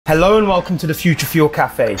Hello and welcome to the Future Fuel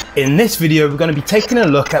Cafe. In this video, we're going to be taking a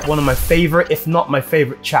look at one of my favorite, if not my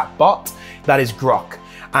favorite chatbot, that is Grok.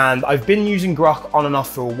 And I've been using Grok on and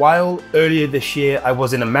off for a while. Earlier this year, I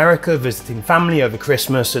was in America visiting family over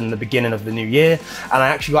Christmas and the beginning of the new year. And I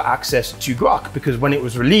actually got access to Grok because when it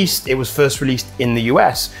was released, it was first released in the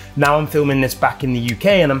US. Now I'm filming this back in the UK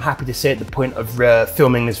and I'm happy to say at the point of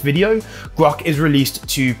filming this video, Grok is released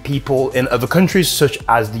to people in other countries such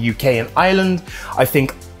as the UK and Ireland. I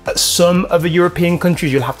think some other European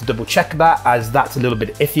countries, you'll have to double check that as that's a little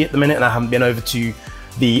bit iffy at the minute and I haven't been over to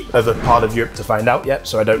the other part of Europe to find out yet,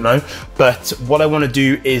 so I don't know. But what I want to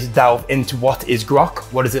do is delve into what is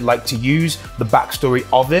Grok, what is it like to use, the backstory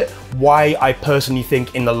of it, why I personally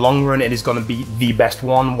think in the long run it is going to be the best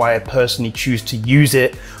one, why I personally choose to use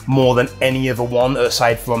it more than any other one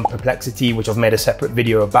aside from Perplexity, which I've made a separate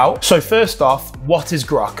video about. So first off, what is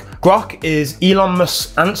Grok? Grok is Elon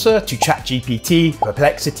Musk's answer to ChatGPT,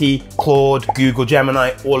 Perplexity, Claude, Google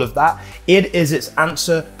Gemini, all of that. It is its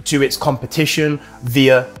answer to its competition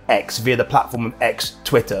via X, via the platform of X,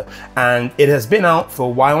 Twitter. And it has been out for a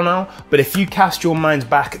while now, but if you cast your minds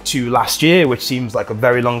back to last year, which seems like a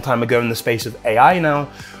very long time ago in the space of AI now,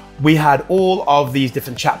 we had all of these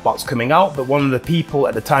different chatbots coming out, but one of the people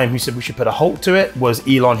at the time who said we should put a halt to it was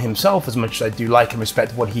Elon himself, as much as I do like and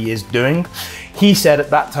respect what he is doing. He said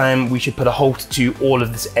at that time we should put a halt to all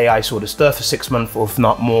of this AI sort of stuff for 6 months or if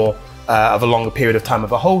not more of a longer period of time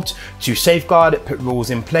of a halt, to safeguard it, put rules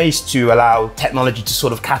in place to allow technology to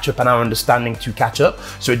sort of catch up and our understanding to catch up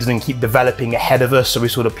so it doesn't keep developing ahead of us, so we're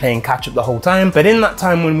sort of playing catch up the whole time. But in that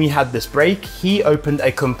time when we had this break, he opened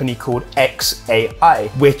a company called x.AI,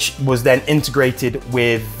 which was then integrated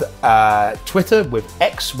with Twitter, with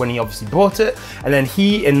X, when he obviously bought it. And then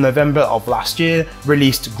he, in November of last year,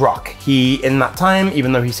 released Grok. He, in that time,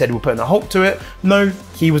 even though he said we're putting a halt to it, no,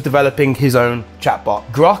 he was developing his own chatbot.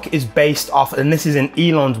 Grok is based off, and this is in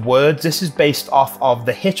Elon's words, this is based off of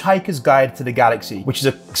The Hitchhiker's Guide to the Galaxy, which is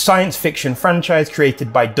a science fiction franchise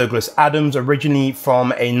created by Douglas Adams, originally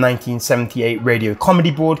from a 1978 radio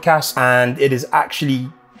comedy broadcast. And it is actually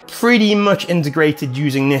pretty much integrated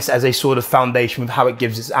using this as a sort of foundation with how it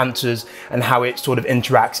gives its answers and how it sort of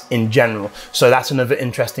interacts in general. So that's another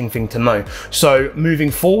interesting thing to know. So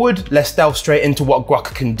moving forward, let's delve straight into what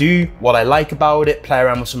Grok can do, what I like about it, play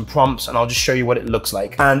around with some prompts, and I'll just show you what it looks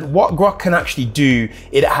like. And what Grok can actually do,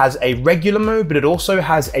 it has a regular mode, but it also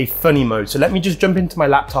has a funny mode. So let me just jump into my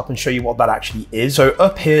laptop and show you what that actually is. So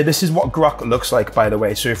up here, this is what Grok looks like, by the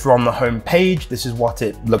way. So if we're on the home page, this is what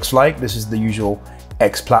it looks like. This is the usual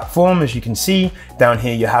X platform. As you can see down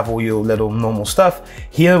here, you have all your little normal stuff.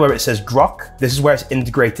 Here where it says Grok, this is where it's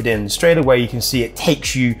integrated in. Straight away you can see it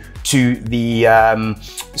takes you to the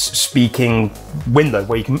speaking window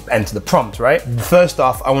where you can enter the prompt, right? First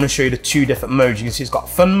off, I want to show you the two different modes. You can see it's got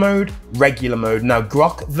fun mode, regular mode. Now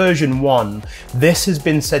Grok version 1, this has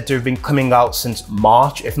been said to have been coming out since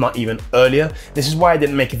March, if not even earlier. This is why I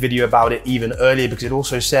didn't make a video about it even earlier, because it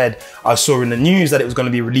also said, I saw in the news that it was going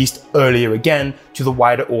to be released earlier again to the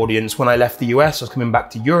wider audience. When I left the US, I was coming back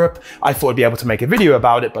to Europe. I thought I'd be able to make a video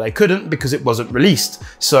about it, but I couldn't because it wasn't released.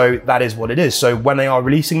 So that is what it is. So when they are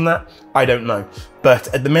releasing that, I don't know.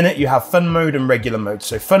 But at the minute you have fun mode and regular mode.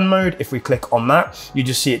 So fun mode, if we click on that, you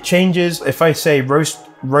just see it changes. If I say roast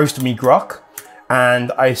me Grok,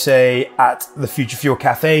 and I say at the Future Fuel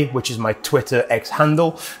Cafe, which is my Twitter X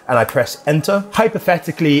handle, and I press enter,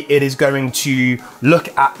 hypothetically, it is going to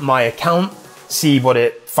look at my account, see what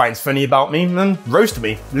it finds funny about me, and then roast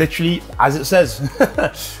me, literally as it says.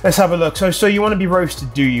 Let's have a look. So you want to be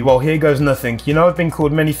roasted, do you? Well, here goes nothing. You know, I've been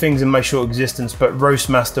called many things in my short existence, but roast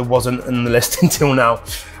master wasn't on the list until now.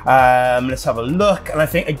 Let's have a look. And I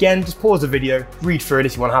think, again, just pause the video, read through it.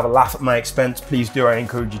 If you want to have a laugh at my expense, please do. I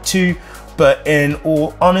encourage you to. But in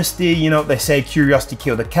all honesty, you know, they say curiosity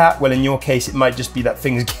killed the cat. Well, in your case, it might just be that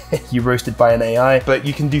things get you roasted by an AI, but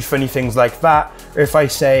you can do funny things like that. Or if I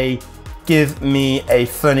say, give me a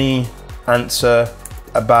funny answer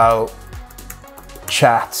about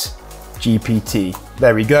chat GPT.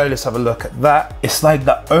 There we go, let's have a look at that. It's like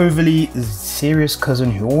the overly serious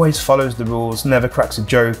cousin who always follows the rules, never cracks a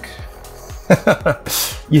joke.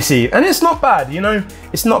 You see, and it's not bad, you know,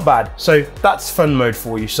 it's not bad. So that's fun mode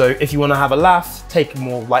for you. So if you want to have a laugh, take it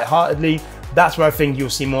more lightheartedly, that's where I think you'll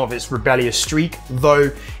see more of its rebellious streak.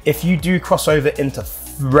 Though if you do cross over into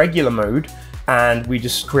regular mode, and we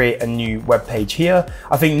just create a new web page here,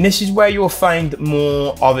 I think this is where you'll find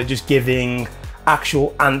more of it just giving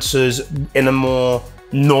actual answers in a more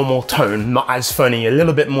normal tone, not as funny, a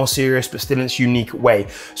little bit more serious, but still in its unique way.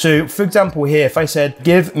 So for example here, if I said,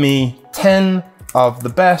 give me 10 of the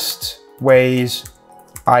best ways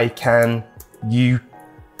I can utilize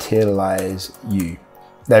utilize you.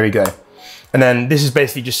 There we go. And then this is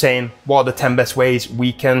basically just saying what are the 10 best ways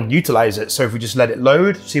we can utilize it. So if we just let it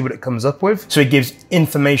load, see what it comes up with. So it gives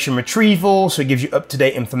information retrieval. So it gives you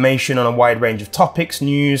up-to-date information on a wide range of topics,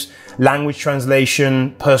 news, language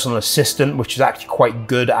translation, personal assistant, which is actually quite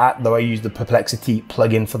good at, though I use the Perplexity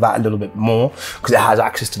plugin for that a little bit more because it has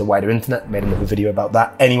access to the wider internet. Made another video about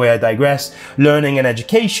that. Anyway, I digress. Learning and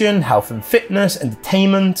education, health and fitness,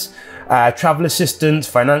 entertainment, travel assistance,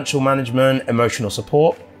 financial management, emotional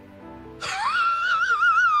support.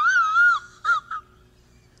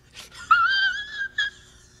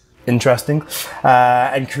 Interesting.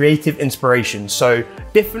 And creative inspiration. So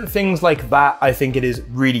different things like that, I think it is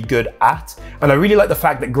really good at. And I really like the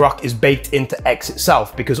fact that Grok is baked into X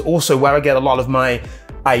itself, because also where I get a lot of my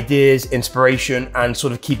ideas, inspiration, and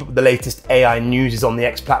sort of keep up with the latest AI news is on the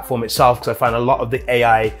X platform itself, because I find a lot of the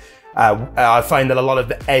AI I find that a lot of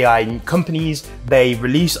the AI companies, they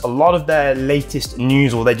release a lot of their latest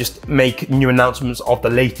news, or they just make new announcements of the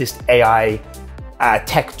latest AI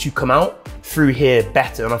tech to come out through here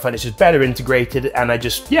better, and I find it's just better integrated, and I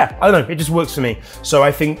don't know, it just works for me. So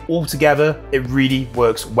I think altogether it really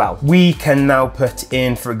works well. We can now put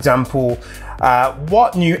in, for example,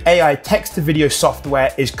 what new AI text to video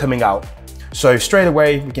software is coming out. So straight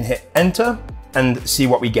away we can hit enter and see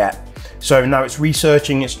what we get. So now it's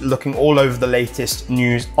researching, it's looking all over the latest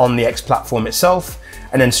news on the X platform itself.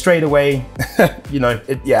 And then straight away, you know,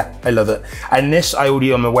 I love it. And this I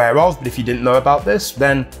already am aware of, but if you didn't know about this,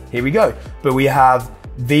 then here we go. But we have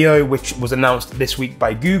Veo, which was announced this week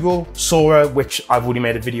by Google, Sora, which I've already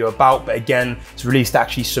made a video about, but again, it's released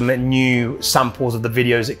actually some new samples of the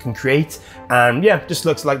videos it can create. And yeah, just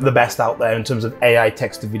looks like the best out there in terms of AI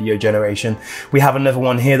text to video generation. We have another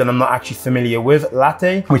one here that I'm not actually familiar with,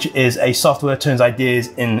 Latte, which is a software that turns ideas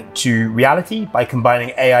into reality by combining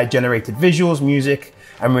AI generated visuals, music,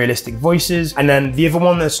 and realistic voices. And then the other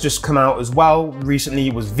one that's just come out as well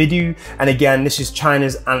recently was Vidu. And again, this is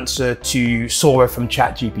China's answer to Sora from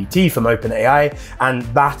ChatGPT from OpenAI. And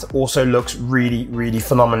that also looks really, really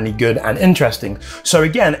phenomenally good and interesting. So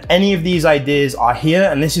again, any of these ideas are here,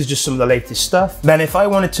 and this is just some of the latest stuff. Then if I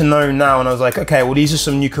wanted to know now, and I was like, okay, well, these are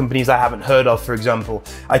some new companies I haven't heard of, for example,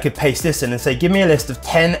 I could paste this in and say, give me a list of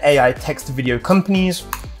 10 AI text to video companies.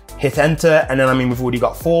 Hit enter, and then I mean we've already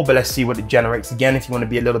got 4, but let's see what it generates again if you want to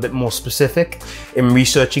be a little bit more specific in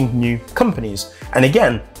researching new companies. And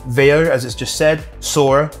again, Veo, as it's just said,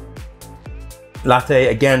 Sora, Latte,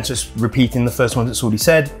 again, just repeating the first one that's already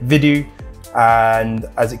said, Vidu, and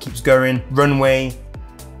as it keeps going, Runway,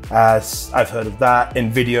 I've heard of that,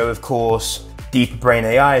 NVIDIA, of course, Deep Brain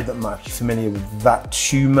AI, I'm not actually familiar with that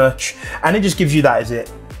too much, and it just gives you that, is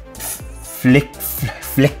it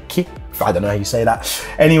Flicky? I don't know how you say that.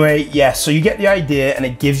 Anyway, yeah, so you get the idea, and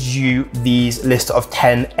it gives you these list of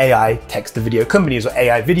 10 AI text to video companies, or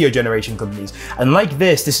AI video generation companies. And like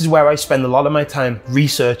this is where I spend a lot of my time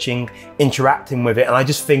researching, interacting with it, and I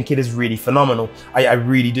just think it is really phenomenal. I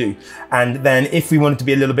really do. And then if we wanted to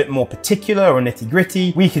be a little bit more particular or nitty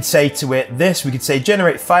gritty, we could say to it this, we could say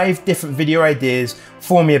generate 5 different video ideas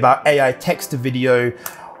for me about AI text to video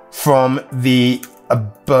from the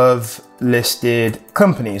above listed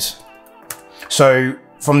companies. So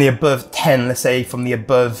from the above 10, let's say from the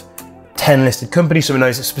above 10 listed companies, so we know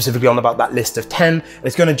it's specifically on about that list of 10,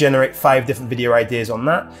 it's going to generate 5 different video ideas on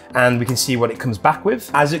that, and we can see what it comes back with.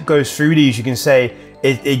 As it goes through these, you can say,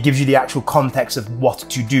 it gives you the actual context of what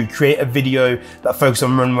to do. Create a video that focuses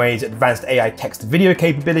on Runway's advanced AI text to video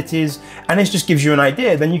capabilities, and this just gives you an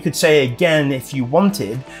idea. Then you could say again, if you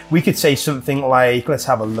wanted, we could say something like, let's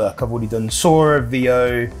have a look, I've already done Sora,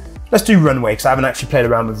 Veo, let's do Runway, because I haven't actually played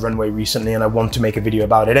around with Runway recently and I want to make a video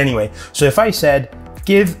about it anyway. So if I said,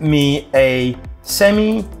 give me a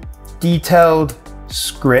semi-detailed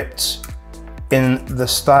script in the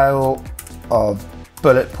style of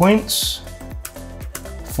bullet points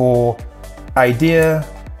for idea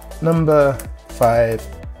number 5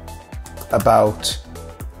 about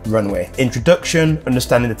Runway. Introduction,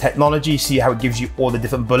 understanding the technology, see how it gives you all the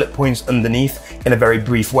different bullet points underneath in a very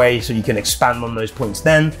brief way so you can expand on those points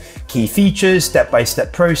then. Key features,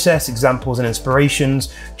 step-by-step process, examples and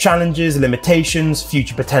inspirations, challenges, limitations,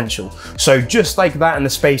 future potential. So just like that, in the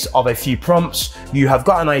space of a few prompts, you have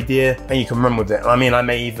got an idea and you can run with it. I mean, I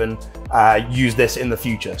may even use this in the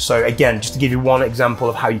future. So again, just to give you one example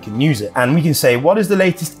of how you can use it. And we can say, what is the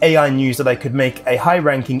latest AI news that I could make a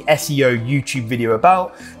high-ranking SEO YouTube video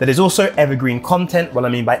about that is also evergreen content? What I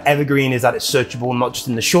mean by evergreen is that it's searchable not just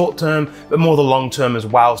in the short term, but more the long term as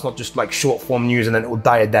well. It's not just like short form news and then it will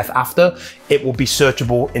die a death after. It will be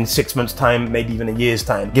searchable in 6 months' time, maybe even a year's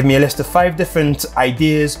time. Give me a list of 5 different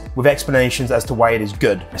ideas with explanations as to why it is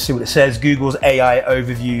good. Let's see what it says. Google's AI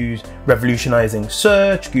overviews, revolutionizing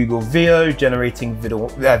search, Google VO, generating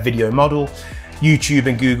video model, YouTube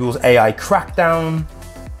and Google's AI crackdown.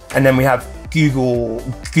 And then we have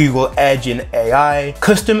Google Edge in AI,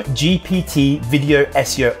 custom GPT video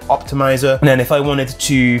SEO optimizer. And then if I wanted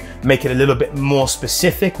to make it a little bit more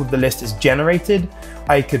specific with the list is generated,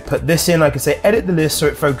 I could put this in. I could say edit the list so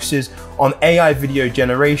it focuses on AI video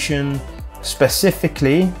generation,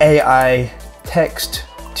 specifically AI text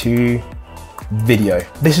to video.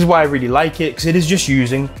 This is why I really like it, because it is just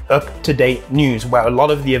using up-to-date news, where a lot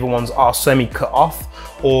of the other ones are semi-cut off,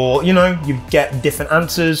 or you get different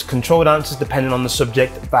answers, controlled answers, depending on the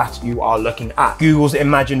subject that you are looking at. Google's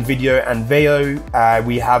Imagine Video and VEO,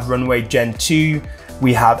 we have Runway Gen 2,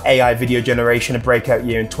 we have AI video generation, a breakout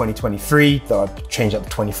year in 2023, though I've changed that to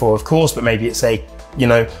 24 of course, but maybe it's a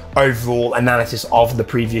overall analysis of the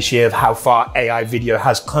previous year of how far AI video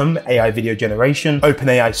has come, AI video generation.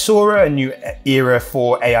 OpenAI Sora, a new era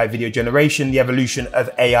for AI video generation, the evolution of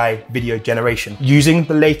AI video generation. Using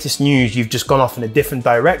the latest news, you've just gone off in a different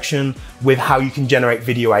direction with how you can generate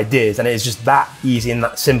video ideas. And it is just that easy and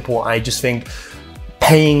that simple. I just think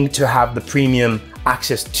paying to have the premium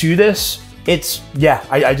access to this,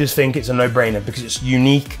 I just think it's a no-brainer because it's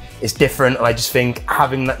unique. It's different, and I just think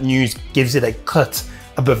having that news gives it a cut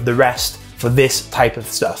above the rest for this type of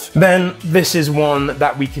stuff. Then this is one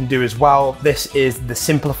that we can do as well. This is the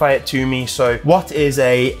simplify it to me. So what is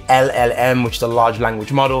a LLM, which is a large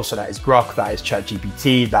language model? So that is Grok, that is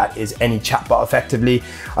ChatGPT, that is any chatbot effectively.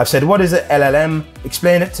 I've said, what is an LLM?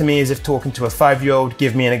 Explain it to me as if talking to a 5-year-old,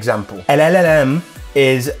 give me an example. An LLM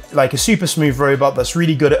is like a super smooth robot that's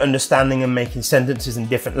really good at understanding and making sentences in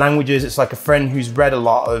different languages. It's like a friend who's read a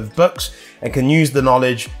lot of books and can use the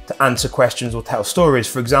knowledge to answer questions or tell stories.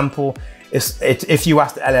 For example, if you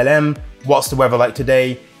asked the LLM, what's the weather like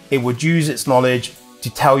today? It would use its knowledge to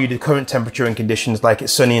tell you the current temperature and conditions, like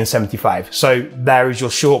it's sunny and 75. So there is your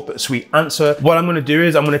short but sweet answer. What I'm gonna do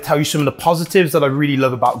is I'm gonna tell you some of the positives that I really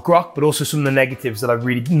love about Grok, but also some of the negatives that I'm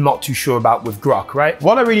really not too sure about with Grok, right?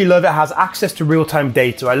 What I really love, it has access to real-time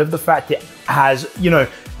data. I love the fact it has,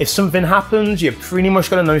 if something happens, you're pretty much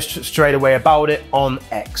gonna know straight away about it on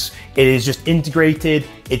X. It is just integrated,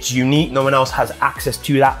 it's unique, no one else has access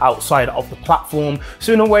to that outside of the platform.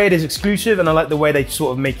 So in a way it is exclusive, and I like the way they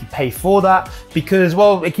sort of make you pay for that because,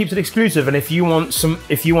 well, it keeps it exclusive. And if you want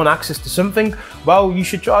access to something, well, you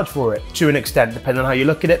should charge for it to an extent, depending on how you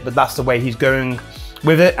look at it, but that's the way he's going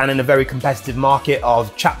with it. And in a very competitive market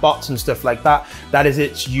of chatbots and stuff like that, that is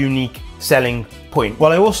its unique selling point.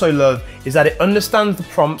 What I also love is that it understands the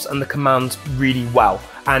prompts and the commands really well,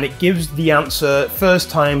 and it gives the answer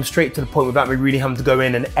first time straight to the point without me really having to go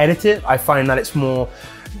in and edit it. I find that it's more,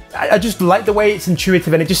 I just like the way it's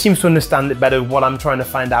intuitive, and it just seems to understand it better what I'm trying to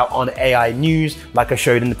find out on AI news, like I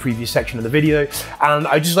showed in the previous section of the video. And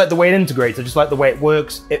I just like the way it integrates. I just like the way it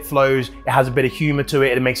works, it flows, it has a bit of humor to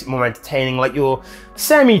it, it makes it more entertaining, like you're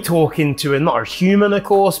semi-talking to not a human, of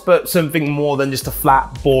course, but something more than just a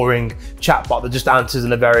flat, boring chatbot that just answers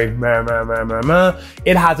in a very meh, meh, meh, meh, meh.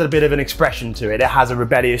 It has a bit of an expression to it. It has a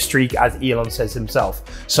rebellious streak, as Elon says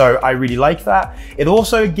himself. So I really like that. It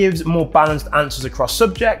also gives more balanced answers across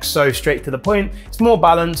subjects, so straight to the point. It's more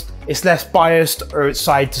balanced, it's less biased or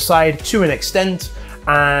side to side to an extent,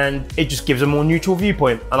 and it just gives a more neutral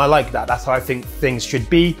viewpoint. And I like that. That's how I think things should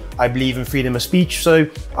be. I believe in freedom of speech, so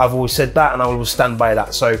I've always said that, and I will stand by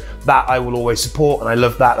that. So that I will always support, and I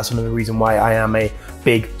love that. That's another reason why I am a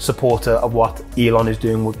big supporter of what Elon is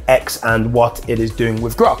doing with X and what it is doing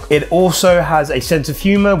with Grok. It also has a sense of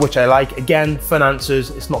humor, which I like. Again, fun answers.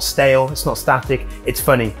 It's not stale, it's not static, it's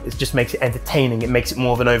funny. It just makes it entertaining. It makes it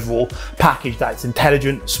more of an overall package that's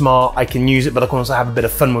intelligent, smart. I can use it, but I can also have a bit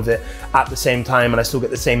of fun with it at the same time, and I still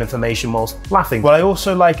get the same information whilst laughing. What I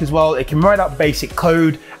also like as well, it can write out basic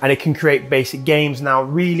code and it can create basic games. Now,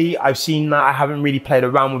 really, I've seen that. I haven't really played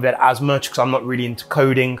around with it as much because I'm not really into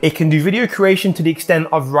coding. It can do video creation to the extent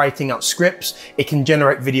of writing out scripts. It can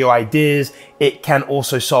generate video ideas. It can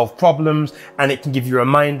also solve problems, and it can give you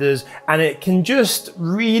reminders, and it can just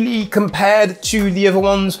really, compared to the other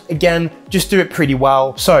ones, again, just do it pretty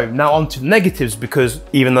well. So now on to the negatives, because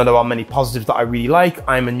even though there are many positives that I really like,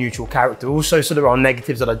 I'm a neutral character also, so there are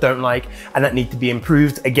negatives that I don't like and that need to be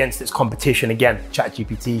improved against its competition. Again,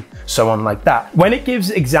 ChatGPT, so on like that. When it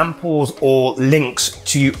gives examples or links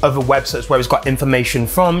to other websites where it's got information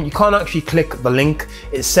from, you can't actually click the link.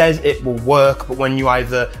 It says it will work, but when you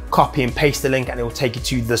either copy and paste the link and it will take you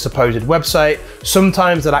to the supposed website,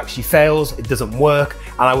 sometimes that actually fails, it doesn't work.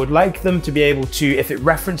 And I would like them to be able to, if it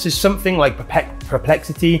references something like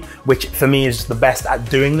Perplexity, which for me is the best at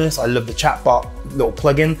doing this. I love the chatbot little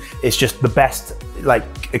plugin. It's just the best like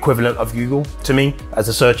equivalent of Google to me as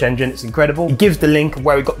a search engine. It's incredible. It gives the link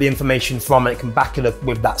where we got the information from and it can back it up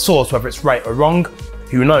with that source, whether it's right or wrong,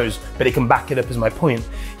 who knows, but it can back it up is my point.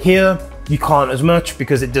 Here, you can't as much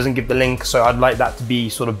because it doesn't give the link, so I'd like that to be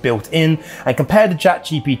sort of built in. And compared to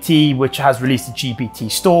ChatGPT, which has released a GPT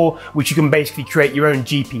store, which you can basically create your own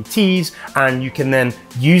GPTs and you can then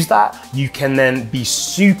use that. You can then be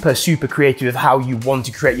super creative with how you want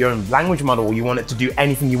to create your own language model, or you want it to do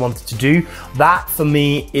anything you want it to do. That for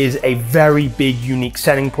me is a very big unique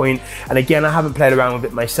selling point. And again, I haven't played around with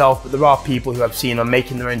it myself, but there are people who I've seen are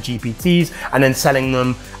making their own GPTs and then selling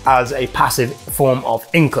them as a passive form of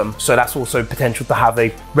income. So that's also potential to have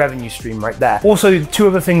a revenue stream right there. Also, two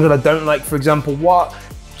other things that I don't like, for example,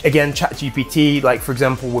 again, ChatGPT, like for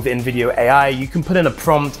example, within xAI, you can put in a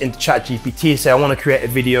prompt into ChatGPT, say I want to create a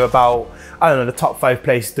video about, I don't know, the top 5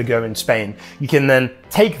 places to go in Spain. You can then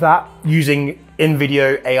take that using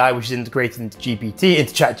xAI, which is integrated into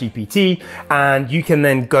ChatGPT, and you can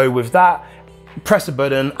then go with that, press a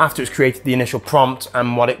button after it's created the initial prompt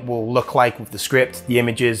and what it will look like with the script, the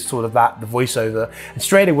images, sort of that, the voiceover, and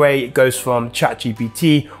straight away it goes from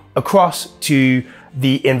ChatGPT across to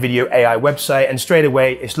the xAI website, and straight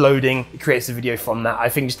away it's loading, it creates the video from that. I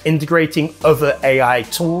think just integrating other AI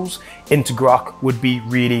tools into Grok would be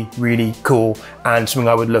really cool and something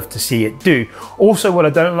I would love to see it do. Also, what I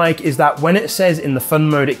don't like is that when it says in the fun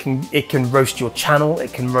mode, it can roast your channel,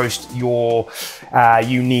 it can roast your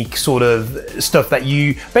unique sort of stuff that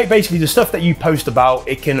you, basically the stuff that you post about,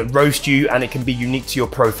 it can roast you and it can be unique to your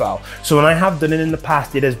profile. So when I have done it in the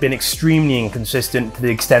past, it has been extremely inconsistent to the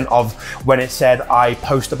extent of when it said I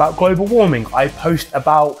post about global warming, I post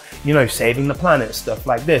about, you know, saving the planet, stuff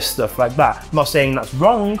like this, stuff like that. I'm not saying that's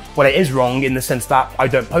wrong, but it is wrong in the sense that I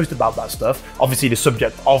don't post about that stuff. Obviously the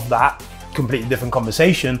subject of that, completely different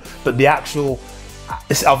conversation, but the actual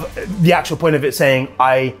point of it saying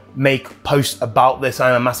I make posts about this,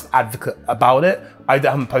 I'm a massive advocate about it. I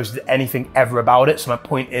haven't posted anything ever about it, so my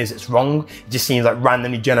point is it's wrong. It just seems like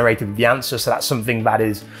randomly generated with the answer, so that's something that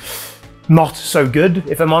is not so good,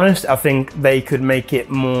 if I'm honest. I think they could make it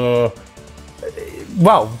more,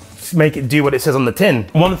 well, make it do what it says on the tin.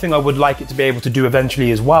 One thing I would like it to be able to do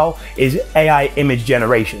eventually as well is AI image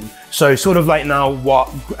generation. So sort of like now what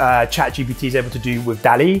ChatGPT is able to do with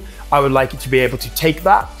DALL-E, I would like it to be able to take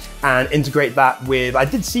that and integrate that with, I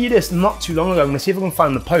did see this not too long ago, I'm gonna see if I can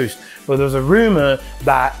find the post, but there was a rumor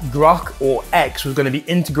that Grok or X was gonna be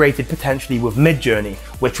integrated potentially with Midjourney,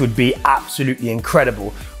 which would be absolutely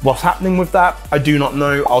incredible. What's happening with that, I do not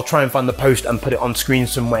know. I'll try and find the post and put it on screen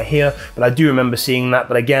somewhere here, but I do remember seeing that.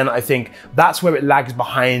 But again, I think that's where it lags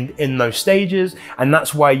behind in those stages, and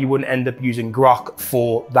that's why you wouldn't end up using Grok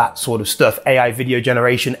for that sort of stuff. AI video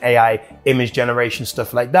generation, AI image generation,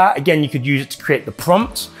 stuff like that. Again, you could use it to create the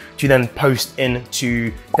prompts, to then post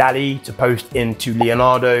into DALL-E, to post into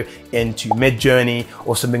Leonardo, into Midjourney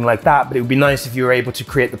or something like that. But it would be nice if you were able to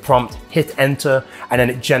create the prompt, hit enter, and then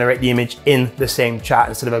it generate the image in the same chat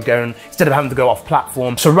instead of having to go off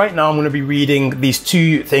platform. So right now I'm going to be reading these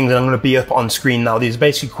two things and I'm going to be up on screen now. These are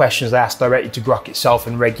basically questions I asked directly to Grok itself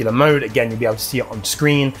in regular mode. Again, you'll be able to see it on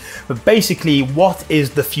screen. But basically, what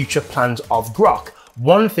is the future plans of Grok?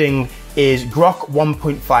 One thing is Grok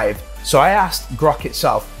 1.5. So I asked Grok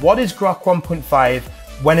itself, what is Grok 1.5?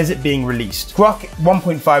 When is it being released? Grok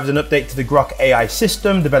 1.5 is an update to the Grok AI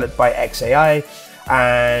system developed by xAI,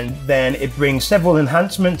 and then it brings several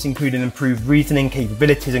enhancements, including improved reasoning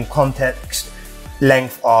capabilities and context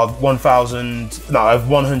length of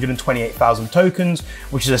 128,000 tokens,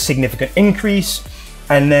 which is a significant increase.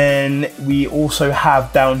 And then we also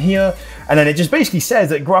have down here, and then it just basically says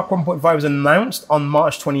that Grok 1.5 was announced on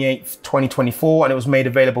March 28th, 2024, and it was made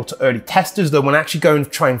available to early testers. Though when I actually go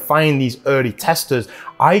and try and find these early testers,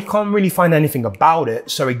 I can't really find anything about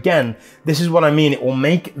it. So again, this is what I mean. It will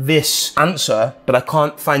make this answer, but I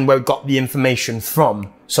can't find where it got the information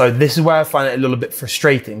from. So this is where I find it a little bit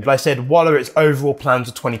frustrating. Because I said, what are its overall plans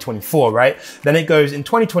for 2024, right? Then it goes, in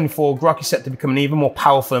 2024, Grok is set to become an even more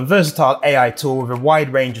powerful and versatile AI tool with a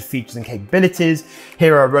wide range of features and capabilities.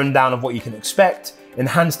 Here are a rundown of what you can expect.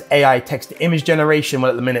 enhanced AI text to image generation.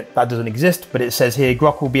 Well, at the minute that doesn't exist, but it says here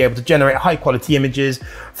Grok will be able to generate high quality images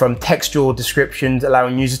from textual descriptions,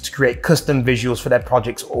 allowing users to create custom visuals for their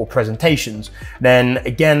projects or presentations. Then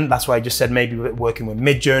again, that's why I just said maybe we're working with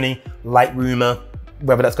Midjourney, Lightroom.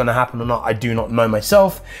 Whether that's going to happen or not, I do not know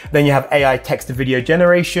myself. Then you have AI text to video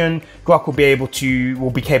generation. Grok will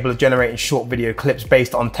be capable of generating short video clips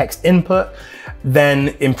based on text input.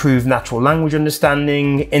 Then improve natural language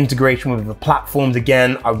understanding, integration with the platforms.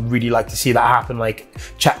 Again, I would really like to see that happen, like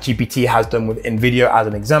ChatGPT has done with InVideo as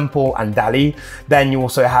an example, and DALL-E. Then you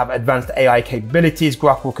also have advanced AI capabilities.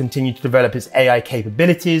 Grok will continue to develop its AI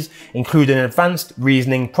capabilities, including advanced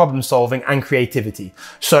reasoning, problem solving, and creativity.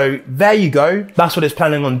 So there you go. That's what it's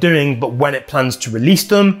planning on doing, but when it plans to release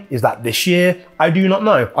them, is that this year? I do not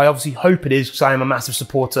know. I obviously hope it is, because I am a massive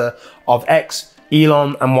supporter of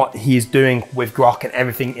Elon and what he is doing with Grok and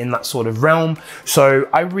everything in that sort of realm. So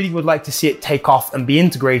I really would like to see it take off and be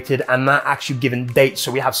integrated, and that actually given dates so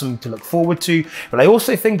we have something to look forward to. But I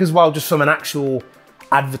also think as well, just from an actual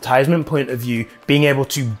advertisement point of view, being able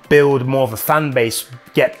to build more of a fan base,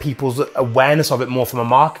 get people's awareness of it more from a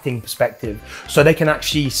marketing perspective, so they can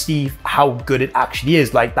actually see how good it actually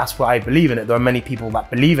is. Like, that's why I believe in it. There are many people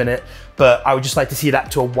that believe in it, but I would just like to see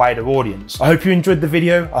that to a wider audience. I hope you enjoyed the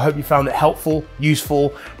video. I hope you found it helpful, useful.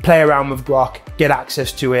 Play around with Grok, get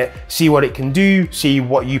access to it, see what it can do, see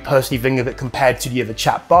what you personally think of it compared to the other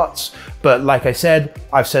chatbots. But like I said,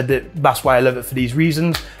 I've said that that's why I love it for these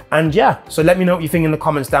reasons. And yeah, so let me know what you think in the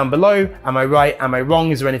comments down below. Am I right? Am I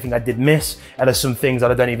wrong? Is there anything I did miss? Are there some things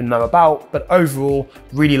that I don't even know about? But overall,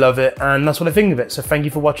 really love it. And that's what I think of it. So thank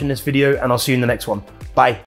you for watching this video, and I'll see you in the next one. Bye.